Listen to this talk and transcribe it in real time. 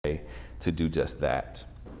to do just that.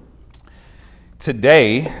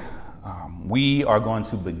 Today, we are going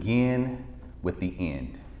to begin with the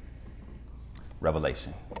end,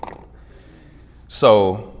 Revelation.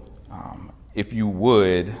 So, if you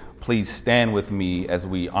would, please stand with me as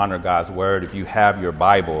we honor God's word. If you have your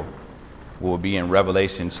Bible, we'll be in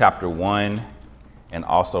Revelation chapter 1 and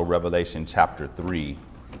also Revelation chapter 3.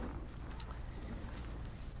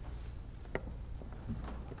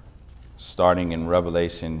 Starting in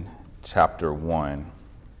Revelation chapter 1,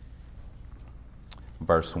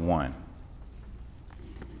 verse 1.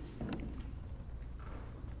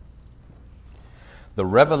 The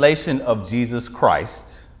revelation of Jesus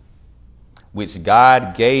Christ, which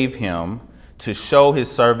God gave him to show his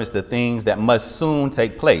servants the things that must soon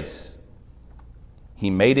take place. He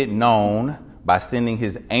made it known by sending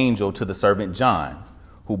his angel to the servant John,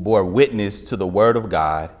 who bore witness to the word of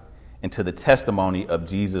God and to the testimony of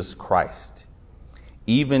Jesus Christ,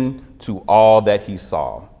 even to all that he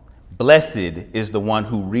saw. Blessed is the one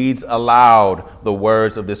who reads aloud the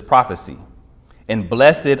words of this prophecy, and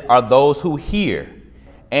blessed are those who hear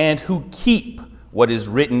and who keep what is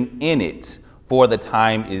written in it, for the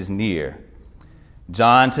time is near.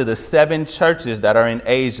 John, to the 7 churches that are in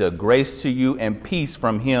Asia, grace to you and peace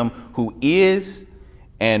from him who is,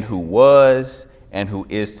 and who was, and who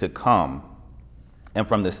is to come, and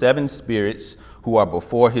from the 7 spirits who are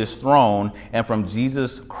before his throne, and from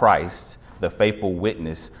Jesus Christ, the faithful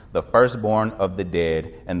witness, the firstborn of the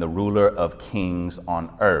dead, and the ruler of kings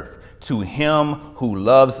on earth. To him who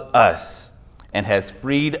loves us and has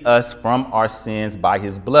freed us from our sins by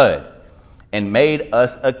his blood, and made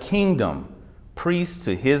us a kingdom, priests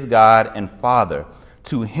to his God and Father.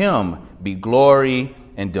 To him be glory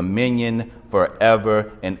and dominion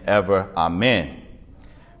forever and ever. Amen.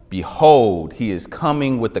 Behold, he is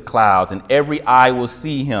coming with the clouds, and every eye will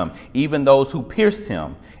see him, even those who pierced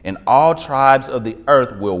him, and all tribes of the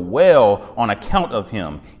earth will wail on account of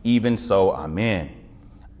him. Even so, amen.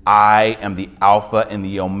 I am the Alpha and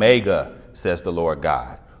the Omega, says the Lord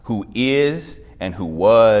God, who is and who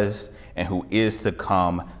was and who is to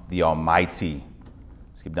come, the Almighty.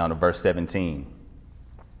 Skip down to verse 17.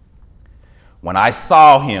 When I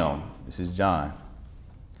saw him, this is John,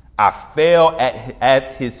 I fell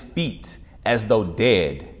at his feet as though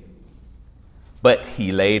dead. But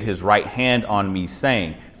he laid his right hand on me,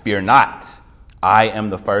 saying, Fear not, I am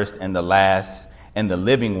the first and the last and the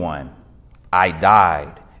living one. I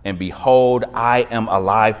died, and behold, I am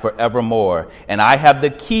alive forevermore, and I have the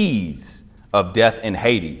keys of death and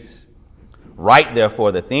Hades. Write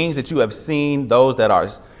therefore the things that you have seen, those that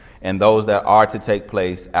are to take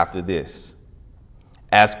place after this.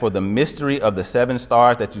 As for the mystery of the 7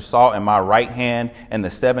 stars that you saw in my right hand and the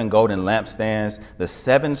 7 golden lampstands, the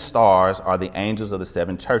 7 stars are the angels of the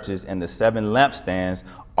 7 churches, and the 7 lampstands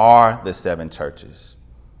are the 7 churches.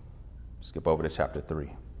 Skip over to chapter 3.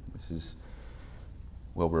 This is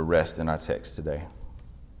where we'll rest in our text today.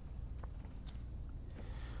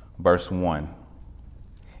 Verse 1.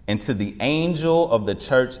 And to the angel of the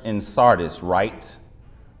church in Sardis write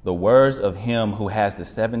the words of him who has the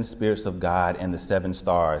 7 spirits of God and the 7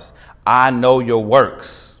 stars. I know your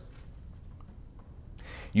works.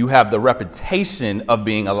 You have the reputation of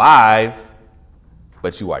being alive,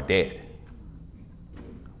 but you are dead.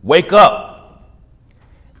 Wake up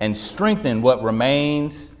and strengthen what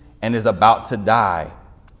remains and is about to die.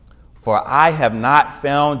 For I have not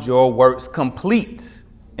found your works complete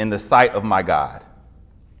in the sight of my God.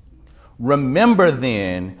 Remember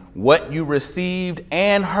then what you received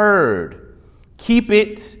and heard. Keep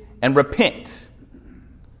it and repent.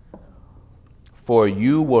 For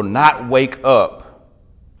you will not wake up.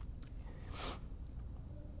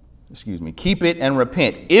 Keep it and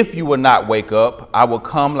repent. If you will not wake up, I will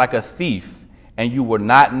come like a thief, and you will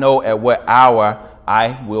not know at what hour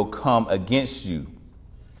I will come against you.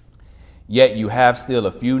 Yet you have still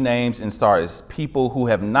a few names in Sardis, people who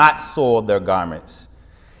have not soiled their garments,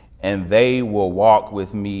 and they will walk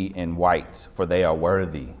with me in white, for they are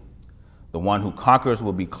worthy. The one who conquers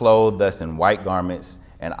will be clothed thus in white garments,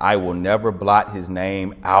 and I will never blot his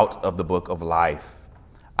name out of the book of life.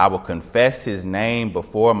 I will confess his name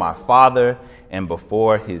before my Father and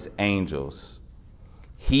before his angels.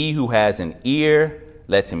 He who has an ear,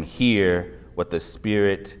 let him hear what the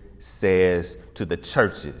Spirit says to the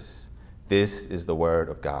churches. This is the word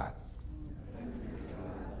of God.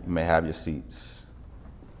 You may have your seats.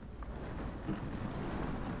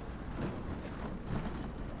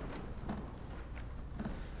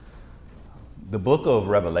 The book of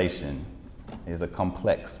Revelation is a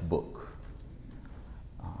complex book.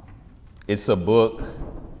 It's a book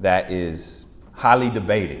that is highly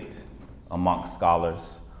debated amongst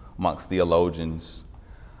scholars, amongst theologians.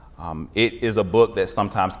 It is a book that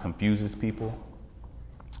sometimes confuses people.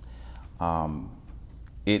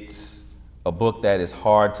 It's a book that is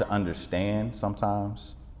hard to understand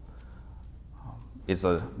sometimes. It's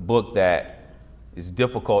a book that is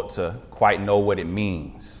difficult to quite know what it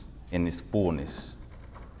means in its fullness.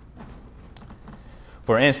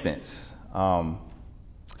 For instance,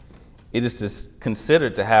 it is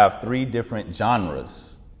considered to have three different genres,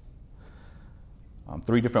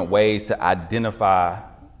 three different ways to identify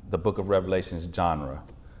the book of Revelation's genre.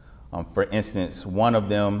 For instance, one of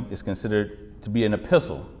them is considered to be an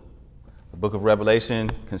epistle. The book of Revelation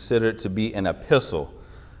considered to be an epistle.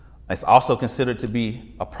 It's also considered to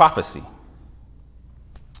be a prophecy.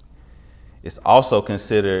 It's also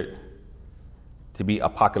considered to be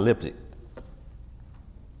apocalyptic.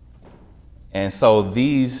 And so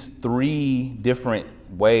these three different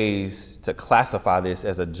ways to classify this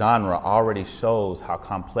as a genre already shows how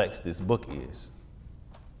complex this book is.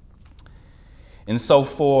 And so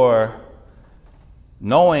for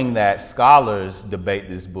knowing that scholars debate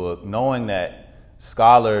this book, knowing that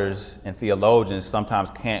scholars and theologians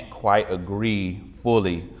sometimes can't quite agree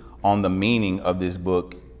fully on the meaning of this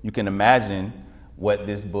book, you can imagine what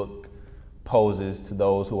this book poses to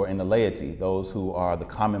those who are in the laity, those who are the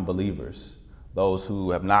common believers, those who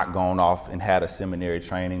have not gone off and had a seminary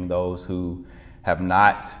training, those who have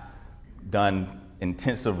not done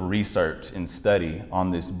intensive research and study on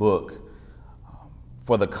this book.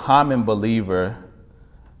 For the common believer,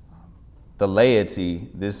 the laity,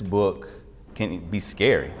 this book can be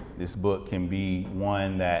scary. This book can be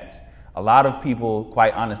one that a lot of people,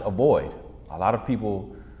 quite honest, avoid. A lot of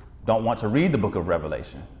people don't want to read the book of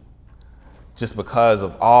Revelation just because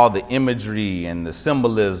of all the imagery and the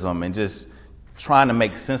symbolism, and just trying to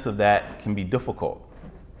make sense of that can be difficult.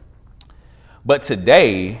 But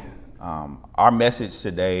today, our message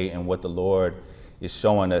today and what the Lord is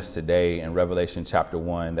showing us today in Revelation chapter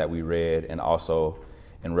 1 that we read, and also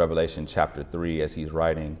in Revelation chapter 3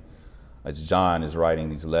 as John is writing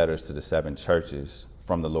these letters to the 7 churches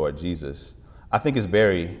from the Lord Jesus, I think is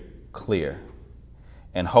very clear.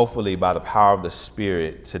 And hopefully by the power of the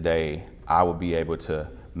Spirit today, I will be able to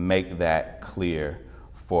make that clear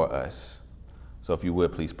for us. So if you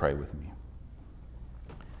would, please pray with me.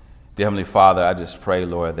 Dear Heavenly Father, I just pray,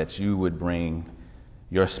 Lord, that you would bring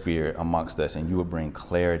your Spirit amongst us and you would bring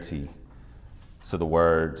clarity to the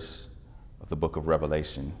words of the book of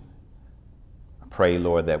Revelation. I pray,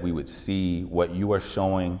 Lord, that we would see what you are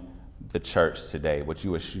showing the church today, what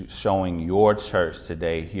you are showing your church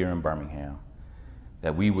today here in Birmingham,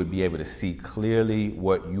 that we would be able to see clearly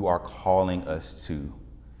what you are calling us to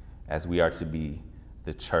as we are to be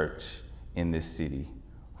the church in this city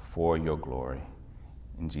for your glory.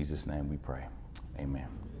 In Jesus' name we pray. Amen.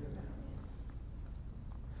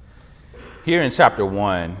 Here in chapter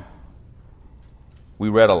 1, we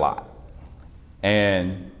read a lot.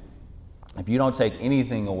 And if you don't take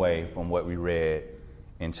anything away from what we read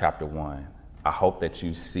in chapter 1, I hope that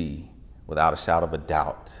you see, without a shadow of a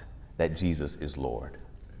doubt, that Jesus is Lord.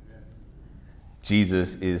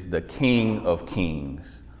 Jesus is the King of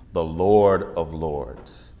Kings, the Lord of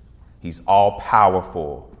Lords. He's all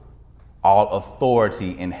powerful. All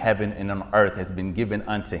authority in heaven and on earth has been given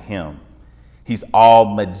unto him. He's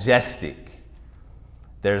all majestic.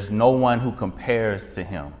 There's no one who compares to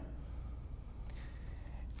him.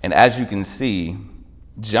 And as you can see,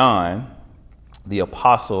 John, the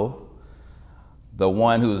apostle, the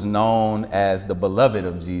one who is known as the beloved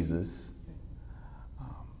of Jesus,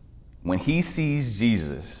 when he sees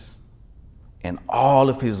Jesus in all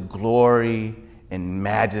of his glory and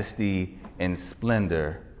majesty and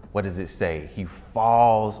splendor, what does it say? He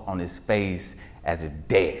falls on his face as if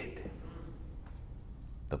dead.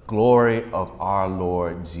 The glory of our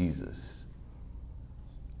Lord Jesus.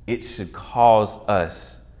 It should cause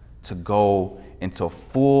us to go into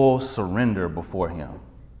full surrender before him.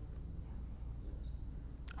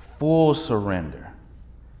 Full surrender.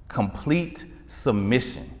 Complete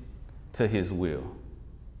submission to his will.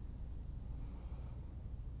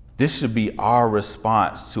 This should be our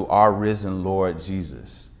response to our risen Lord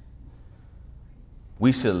Jesus.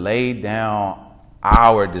 We should lay down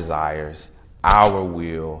our desires, our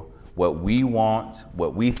will, what we want,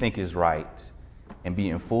 what we think is right, and be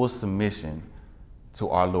in full submission to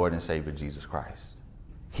our Lord and Savior, Jesus Christ.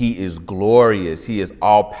 He is glorious. He is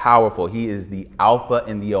all powerful. He is the Alpha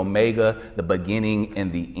and the Omega, the beginning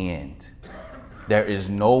and the end. There is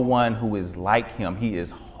no one who is like him. He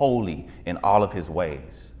is holy in all of his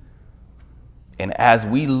ways. And as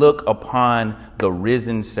we look upon the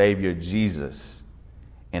risen Savior, Jesus,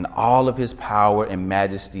 in all of his power and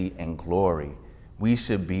majesty and glory, We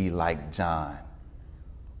should be like John,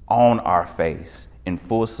 on our face, in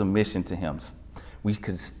full submission to him. We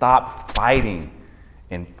could stop fighting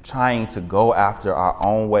and trying to go after our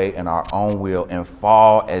own way and our own will and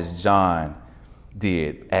fall as John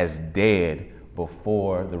did, as dead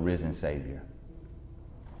before the risen Savior.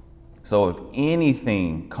 So if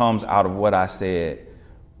anything comes out of what I said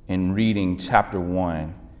in reading chapter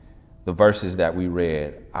 1, the verses that we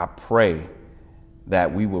read, I pray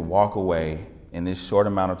that we would walk away in this short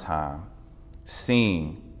amount of time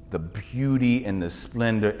seeing the beauty and the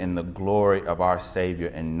splendor and the glory of our Savior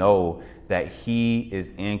and know that he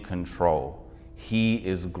is in control. He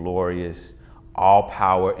is glorious. All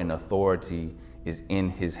power and authority is in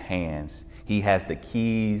his hands. He has the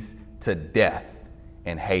keys to death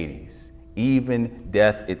and Hades. Even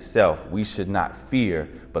death itself, we should not fear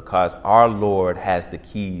because our Lord has the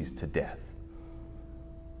keys to death.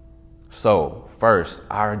 So, first,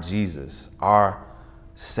 our Jesus, our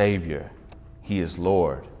Savior, he is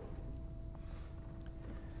Lord.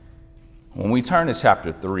 When we turn to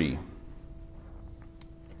chapter 3,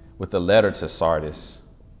 with the letter to Sardis,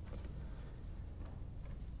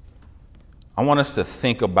 I want us to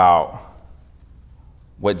think about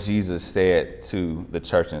what Jesus said to the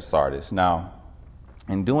church in Sardis. Now,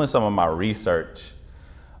 in doing some of my research,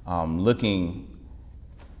 looking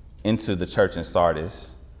into the church in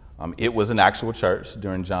Sardis, it was an actual church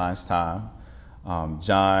during John's time.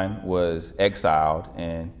 John was exiled,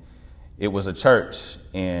 and it was a church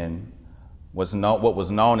in what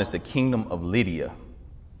was known as the Kingdom of Lydia.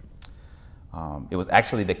 It was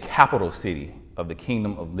actually the capital city of the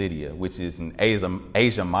Kingdom of Lydia, which is in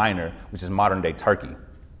Asia Minor, which is modern-day Turkey.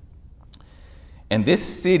 And this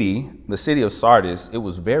city, the city of Sardis, it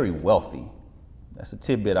was very wealthy. That's a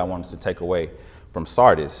tidbit I want us to take away from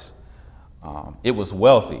Sardis. It was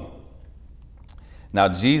wealthy. Now,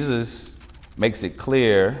 Jesus makes it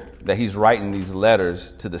clear that he's writing these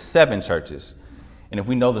letters to the 7 churches. And if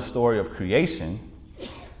we know the story of creation,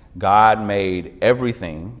 God made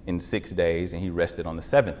everything in 6 days and he rested on the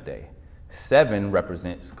 7th day. 7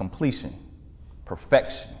 represents completion,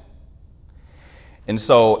 perfection. And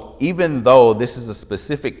so even though this is a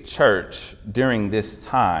specific church during this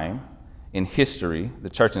time in history, the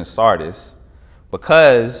church in Sardis,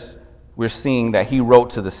 because we're seeing that he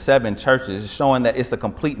wrote to the 7 churches, showing that it's a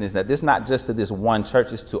completeness, that it's not just to this one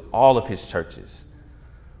church, it's to all of his churches.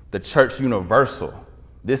 The church universal.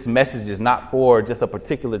 This message is not for just a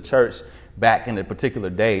particular church back in a particular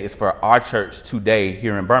day. It's for our church today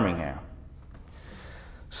here in Birmingham.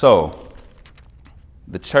 So,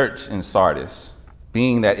 the church in Sardis,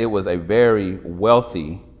 being that it was a very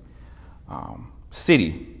wealthy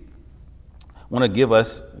city, I want to give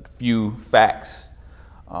us a few facts,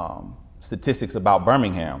 statistics about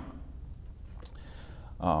Birmingham.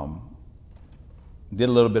 Did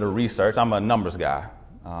a little bit of research. I'm a numbers guy.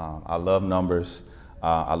 I love numbers.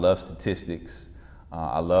 I love statistics.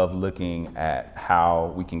 I love looking at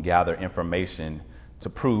how we can gather information to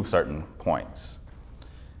prove certain points.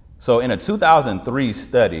 So in a 2003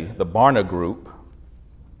 study, the Barna Group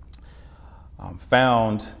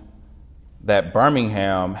found that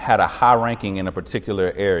Birmingham had a high ranking in a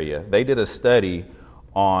particular area. They did a study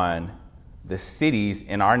on the cities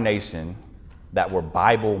in our nation that were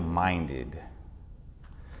Bible-minded.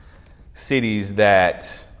 Cities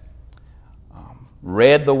that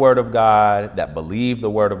read the Word of God, that believed the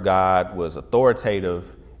Word of God was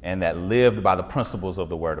authoritative, and that lived by the principles of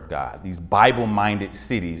the Word of God. These Bible-minded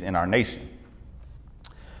cities in our nation.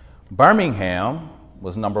 Birmingham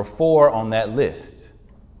was number 4 on that list.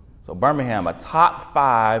 So Birmingham, a top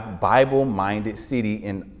 5 Bible-minded city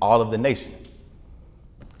in all of the nation.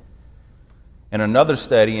 In another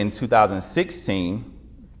study in 2016,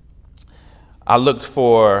 I looked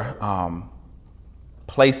for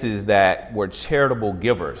places that were charitable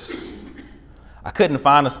givers. I couldn't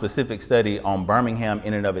find a specific study on Birmingham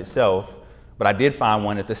in and of itself, but I did find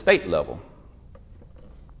one at the state level.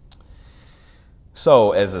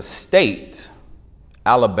 So as a state,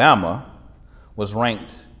 Alabama was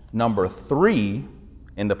ranked number 3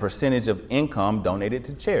 in the percentage of income donated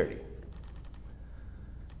to charity.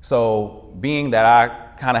 So being that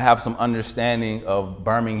I kind of have some understanding of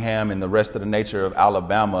Birmingham and the rest of the nature of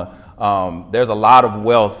Alabama, there's a lot of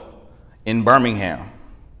wealth in Birmingham.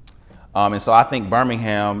 And so I think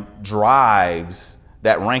Birmingham drives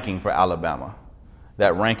that ranking for Alabama,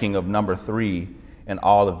 that ranking of number 3 in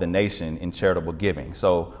all of the nation in charitable giving.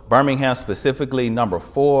 So Birmingham specifically, number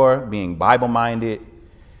 4 being Bible-minded,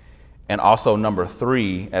 and also number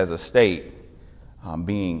 3 as a state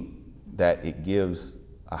being that it gives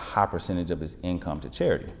a high percentage of its income to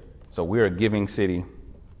charity. So we're a giving city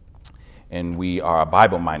and we are a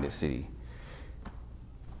Bible-minded city.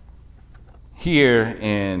 Here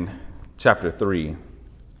in chapter 3,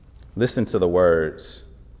 listen to the words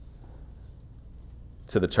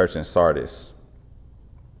to the church in Sardis.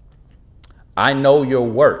 I know your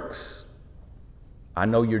works. I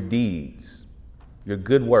know your deeds, your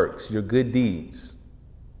good works, your good deeds.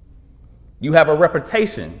 You have a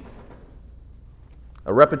reputation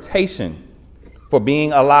for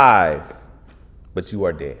being alive, but you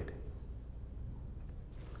are dead.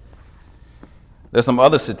 There's some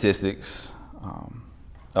other statistics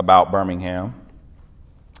about Birmingham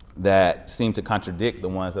that seem to contradict the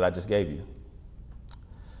ones that I just gave you.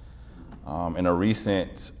 In a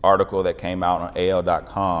recent article that came out on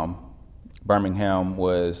AL.com, Birmingham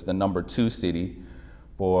was the number 2 city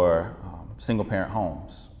for single-parent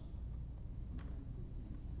homes.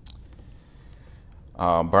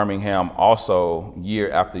 Birmingham also,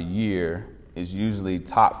 year after year, is usually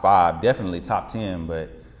top 5, definitely top 10, but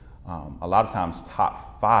a lot of times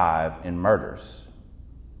top 5 in murders.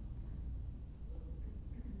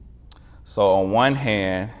 So on one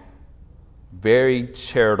hand, very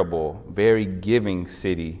charitable, very giving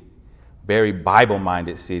city, very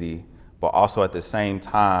Bible-minded city, but also at the same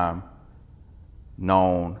time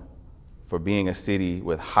known for being a city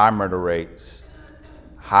with high murder rates,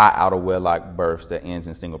 high out-of-wedlock births that ends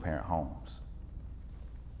in single-parent homes.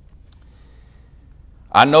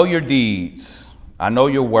 I know your deeds. I know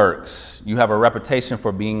your works. You have a reputation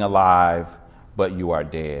for being alive, but you are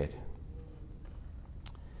dead.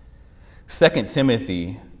 2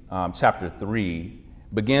 Timothy chapter 3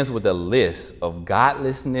 begins with a list of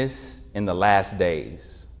godlessness in the last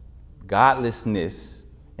days. Godlessness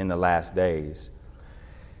in the last days.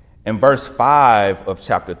 And verse 5 of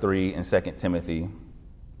chapter 3 in 2 Timothy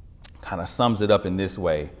kind of sums it up in this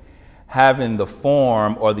way: having the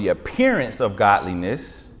form or the appearance of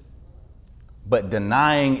godliness, but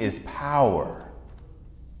denying its power.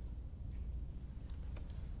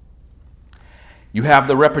 You have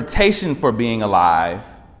the reputation for being alive,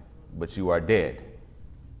 but you are dead.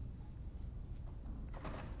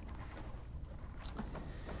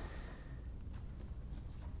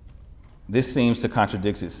 This seems to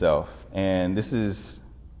contradict itself. And this is,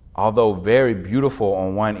 although very beautiful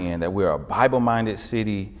on one end, that we're a Bible-minded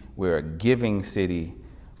city, we're a giving city,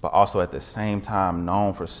 but also at the same time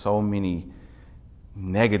known for so many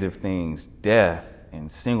negative things, death and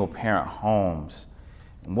single-parent homes.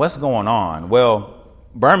 And what's going on? Well,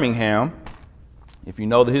 Birmingham, if you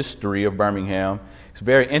know the history of Birmingham, it's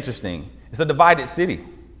very interesting. It's a divided city.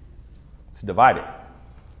 It's divided.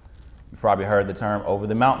 You've probably heard the term over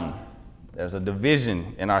the mountain. There's a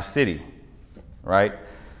division in our city, right?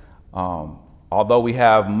 Although we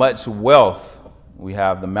have much wealth, we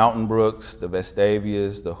have the Mountain Brooks, the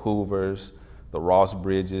Vestavias, the Hoovers, the Ross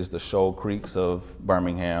Bridges, the Shoal Creeks of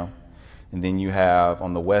Birmingham. And then you have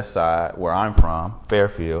on the west side, where I'm from,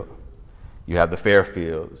 Fairfield, you have the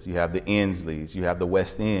Fairfields, you have the Insleys, you have the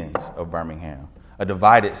West Ends of Birmingham, a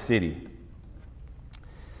divided city.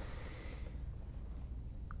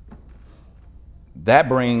 That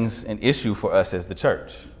brings an issue for us as the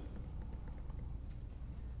church. It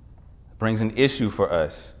brings an issue for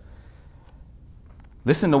us.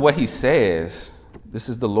 Listen to what he says. This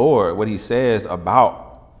is the Lord, what he says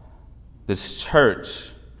about this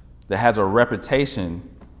church that has a reputation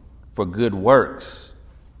for good works.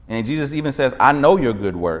 And Jesus even says, I know your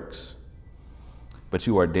good works, but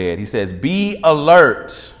you are dead. He says, be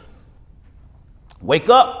alert. Wake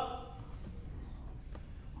up.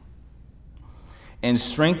 And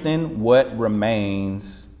strengthen what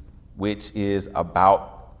remains, which is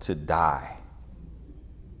about to die.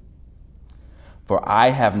 For I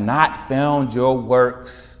have not found your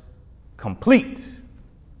works complete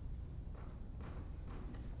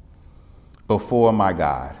before my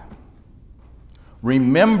God.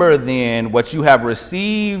 Remember then what you have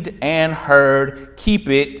received and heard, keep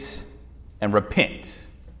it and repent.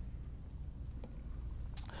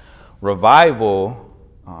 Revival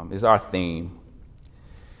is our theme.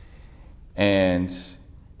 And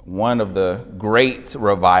one of the great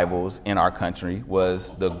revivals in our country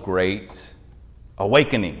was the Great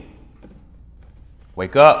Awakening.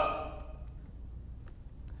 Wake up.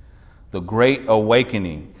 The Great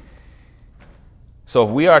Awakening. So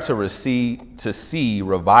if we are to see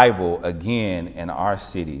revival again in our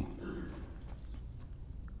city,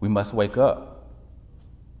 we must wake up.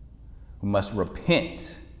 We must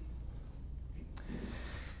repent.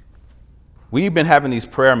 We've been having these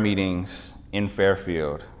prayer meetings in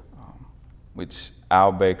Fairfield, which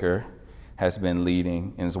Al Baker has been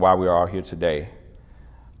leading, and is why we are all here today.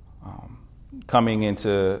 Coming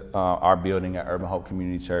into our building at Urban Hope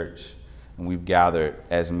Community Church, and we've gathered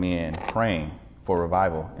as men praying for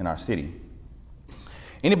revival in our city.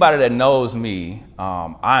 Anybody that knows me,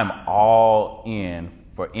 I'm all in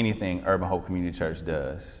for anything Urban Hope Community Church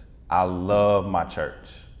does. I love my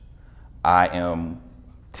church. I am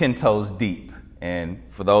 10 toes deep. And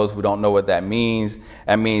for those who don't know what that means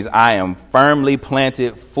I am firmly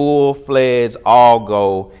planted, full-fledged, all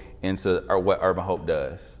go into what Urban Hope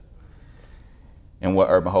does and what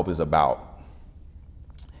Urban Hope is about.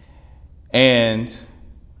 And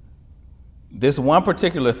this one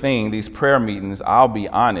particular thing, these prayer meetings, I'll be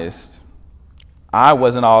honest, I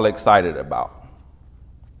wasn't all excited about.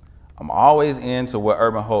 I'm always into what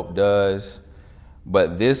Urban Hope does,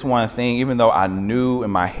 but this one thing, even though I knew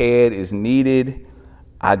in my head is needed,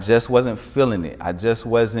 I just wasn't feeling it.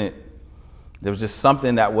 There was just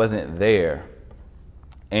something that wasn't there.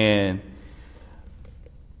 And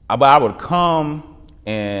I would come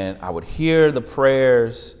and I would hear the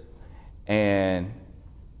prayers and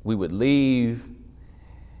we would leave.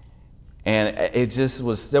 And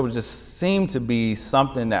there would just seem to be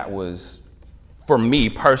something that was, for me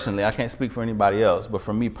personally, I can't speak for anybody else, but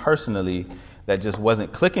for me personally, that just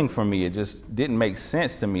wasn't clicking for me. It just didn't make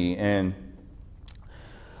sense to me. And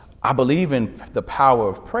I believe in the power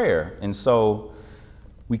of prayer. And so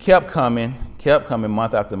we kept coming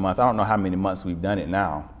month after month. I don't know how many months we've done it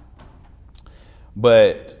now.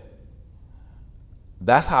 But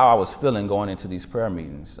that's how I was feeling going into these prayer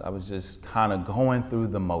meetings. I was just kind of going through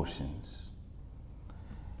the motions.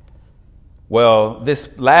 Well, this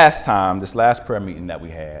last prayer meeting that we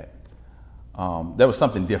had, there was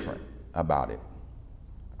something different about it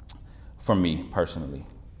for me personally.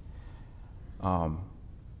 I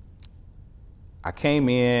came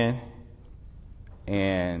in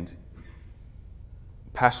and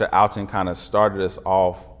Pastor Alton kind of started us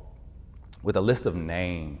off with a list of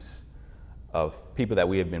names of people that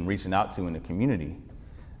we have been reaching out to in the community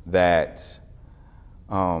that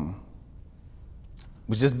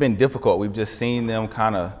was just been difficult. We've just seen them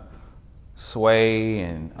kind of sway,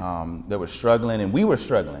 and they were struggling, and we were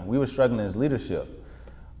struggling. We were struggling as leadership,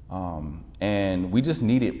 and we just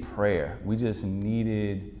needed prayer. We just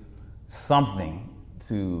needed something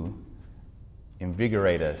to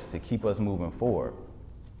invigorate us, to keep us moving forward.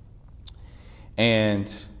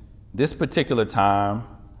 And this particular time,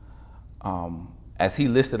 as he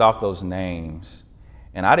listed off those names,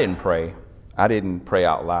 and I didn't pray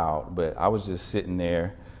out loud, but I was just sitting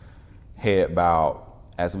there, head bowed,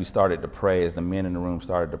 as we started to pray, as the men in the room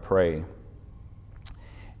started to pray.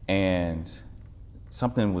 And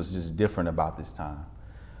something was just different about this time.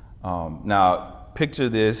 Now, picture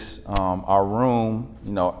this, our room,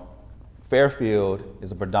 Fairfield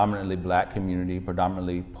is a predominantly black community,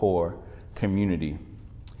 predominantly poor community.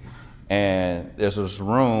 And there's this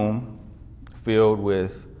room filled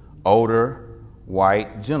with older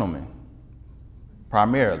white gentlemen,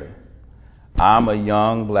 primarily. I'm a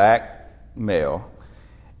young black male.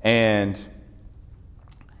 And,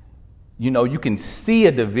 you can see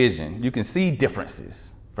a division. You can see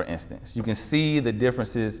differences, for instance. You can see the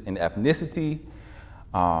differences in ethnicity.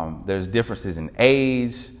 There's differences in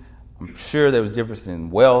age. I'm sure there was differences in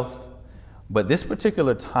wealth. But this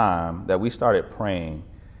particular time that we started praying,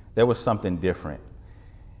 there was something different.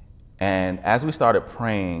 And as we started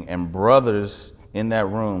praying, and brothers in that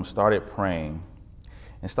room started praying,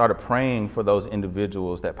 and started praying for those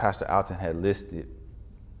individuals that Pastor Alton had listed,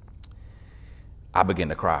 I began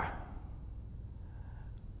to cry.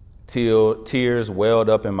 Tears welled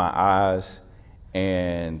up in my eyes,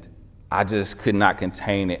 and I just could not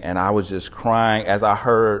contain it. And I was just crying as I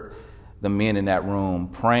heard the men in that room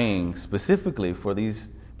praying specifically for these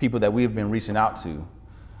people that we have been reaching out to.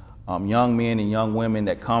 Young men and young women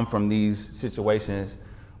that come from these situations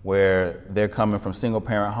where they're coming from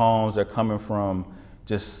single-parent homes, they're coming from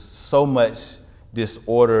just so much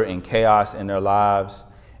disorder and chaos in their lives.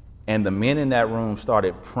 And the men in that room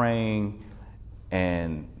started praying,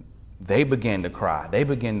 and they began to cry. They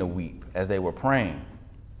began to weep as they were praying.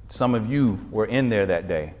 Some of you were in there that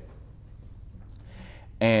day.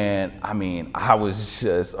 And I was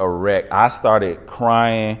just a wreck. I started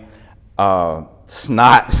crying.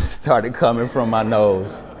 Snot started coming from my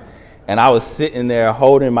nose. And I was sitting there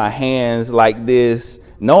holding my hands like this,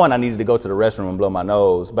 knowing I needed to go to the restroom and blow my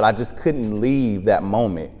nose, but I just couldn't leave that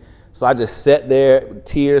moment. So I just sat there,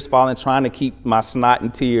 tears falling, trying to keep my snot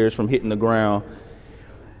and tears from hitting the ground.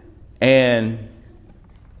 And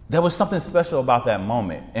there was something special about that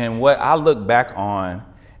moment. And what I look back on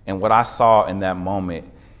and what I saw in that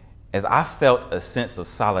moment is I felt a sense of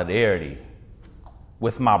solidarity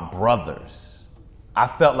with my brothers. I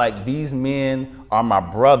felt like these men are my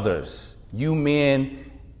brothers. You men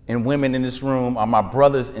and women in this room are my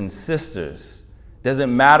brothers and sisters.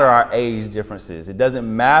 Doesn't matter our age differences. It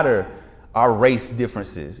doesn't matter our race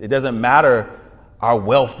differences. It doesn't matter our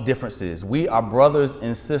wealth differences. We are brothers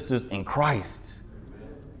and sisters in Christ.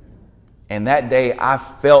 And that day I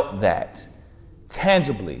felt that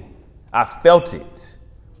tangibly. I felt it.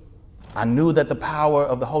 I knew that the power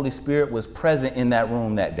of the Holy Spirit was present in that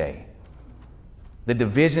room that day. The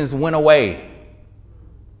divisions went away.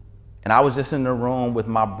 And I was just in the room with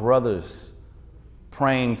my brothers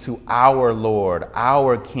praying to our Lord,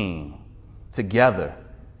 our King, together,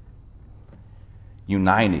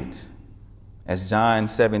 united. As John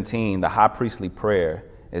 17, the high priestly prayer,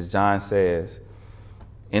 as John says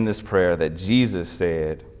in this prayer, that Jesus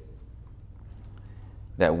said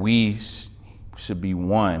that we should be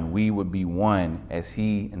one. We would be one as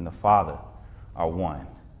he and the Father are one.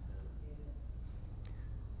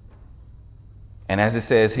 And as it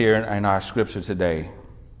says here in our scripture today,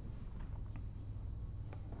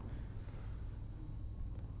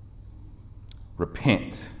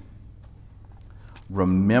 repent.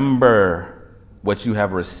 Remember what you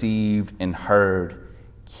have received and heard.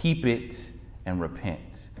 Keep it and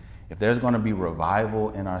repent. If there's going to be revival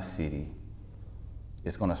in our city,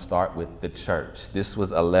 it's going to start with the church. This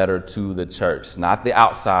was a letter to the church, not the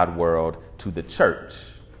outside world, to the church.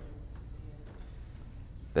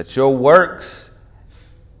 That your works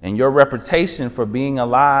and your reputation for being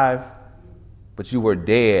alive, but you were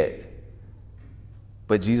dead.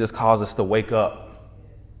 But Jesus calls us to wake up,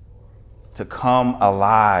 to come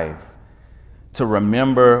alive, to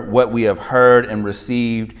remember what we have heard and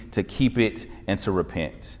received, to keep it and to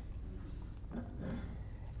repent.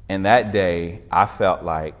 And that day, I felt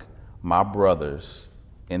like my brothers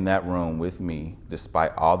in that room with me,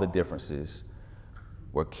 despite all the differences,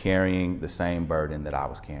 were carrying the same burden that I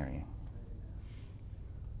was carrying.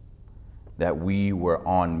 That we were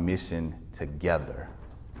on mission together.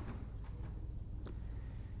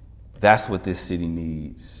 That's what this city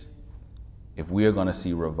needs. If we are going to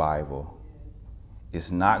see revival,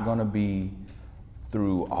 it's not going to be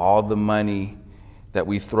through all the money that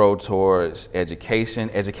we throw towards education.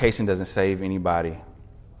 Education doesn't save anybody.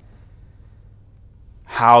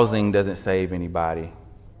 Housing doesn't save anybody.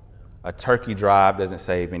 A turkey drive doesn't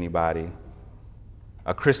save anybody.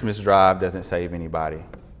 A Christmas drive doesn't save anybody.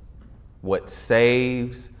 What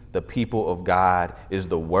saves the people of God is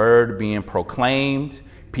the word being proclaimed,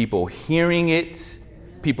 people hearing it,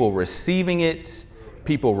 people receiving it,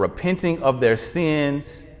 people repenting of their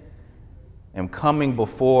sins and coming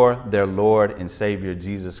before their Lord and Savior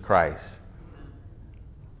Jesus Christ.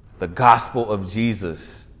 The gospel of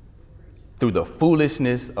Jesus through the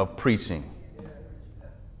foolishness of preaching.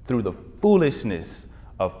 Through the foolishness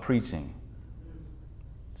of preaching.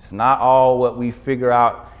 It's not all what we figure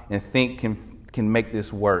out and think can make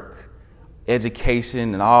this work.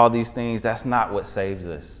 Education and all these things, that's not what saves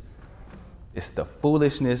us. It's the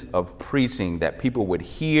foolishness of preaching that people would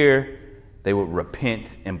hear, they would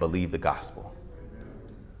repent and believe the gospel.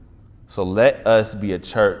 So let us be a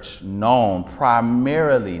church known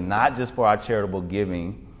primarily, not just for our charitable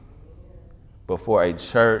giving, but for a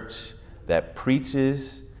church that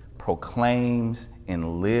preaches, proclaims,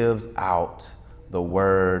 and lives out the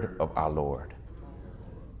word of our Lord.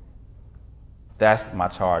 That's my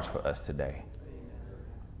charge for us today.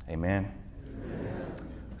 Amen. Amen.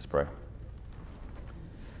 Let's pray.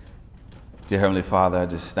 Dear Heavenly Father, I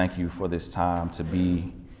just thank you for this time to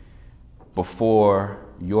be before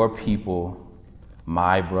your people,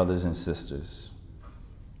 my brothers and sisters.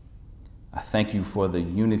 I thank you for the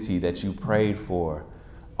unity that you prayed for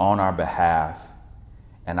on our behalf.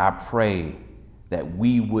 And I pray that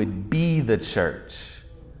we would be the church.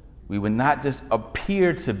 We would not just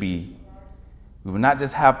appear to be. We would not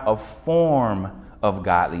just have a form of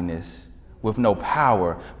godliness with no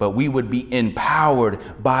power, but we would be empowered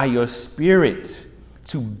by your Spirit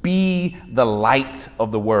to be the light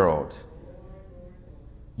of the world.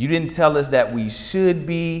 You didn't tell us that we should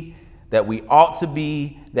be, that we ought to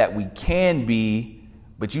be, that we can be,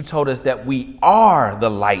 but you told us that we are the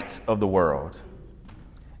light of the world.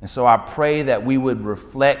 And so I pray that we would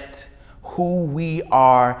reflect who we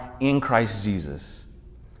are in Christ Jesus,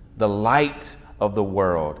 the light of the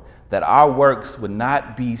world, that our works would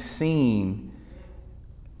not be seen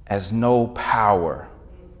as no power,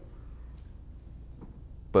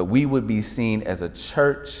 but we would be seen as a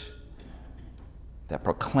church that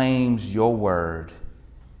proclaims your word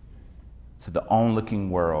to the onlooking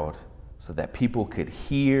world so that people could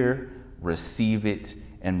hear, receive it,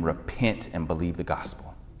 and repent and believe the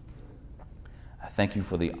gospel. I thank you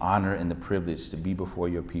for the honor and the privilege to be before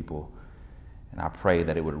your people. And I pray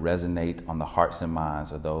that it would resonate on the hearts and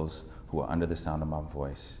minds of those who are under the sound of my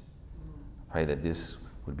voice. I pray that this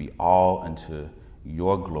would be all unto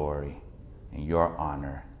your glory and your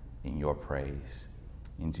honor and your praise.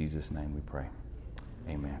 In Jesus' name we pray.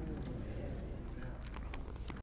 Amen.